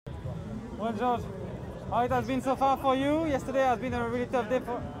Well, George, how it has been so far for you? Yesterday has been a really tough day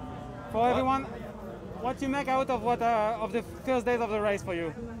for everyone. What do you make out of of the first days of the race for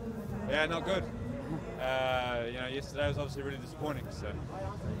you? Yeah, not good. Yesterday was obviously really disappointing. So,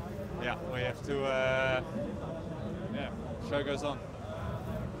 yeah, we have to. Show goes on.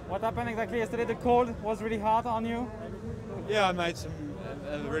 What happened exactly yesterday? The cold was really hard on you. Yeah, I made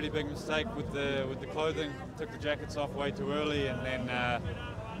a really big mistake with the clothing. Took the jackets off way too early, and then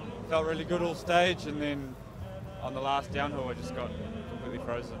felt really good all stage. And then on the last downhill, I just got completely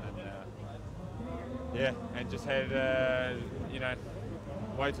frozen, and just had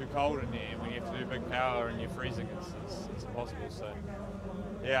way too cold. And when you have to do big power and you're freezing, it's impossible. So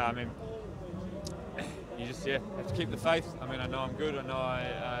yeah, I mean, you just have to keep the faith. I mean, I know I'm good. I know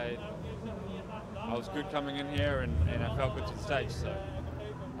I was good coming in here, and I felt good to the stage. So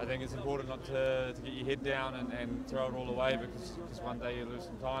I think it's important not to get your head down and throw it all away, because one day you lose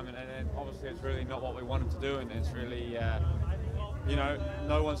some time, and obviously it's really not what we wanted to do, and it's really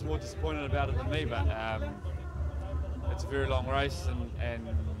no one's more disappointed about it than me. But it's a very long race, and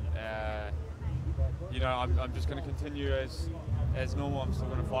I'm just going to continue as normal. I'm still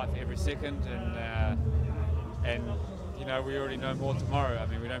going to fight for every second, and we already know more tomorrow. I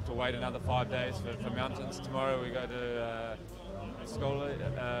mean, we don't have to wait another 5 days for mountains. Tomorrow we go to Scully,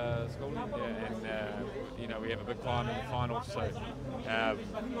 and we have a big climb in the final. So I'm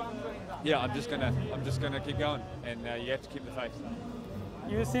just gonna keep going, and you have to keep the faith.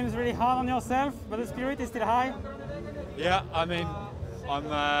 You seems really hard on yourself, but the spirit is still high. Yeah, I mean,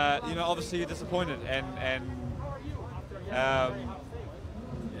 I'm obviously you're disappointed, and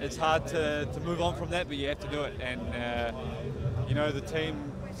it's hard to move on from that, but you have to do it. And the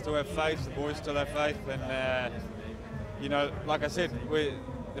team still have faith, the boys still have faith, and like I said,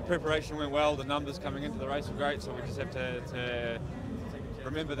 the preparation went well, the numbers coming into the race were great, so we just have to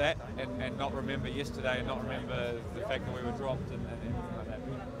remember that, and not remember yesterday, and not remember the fact that we were dropped and everything like that.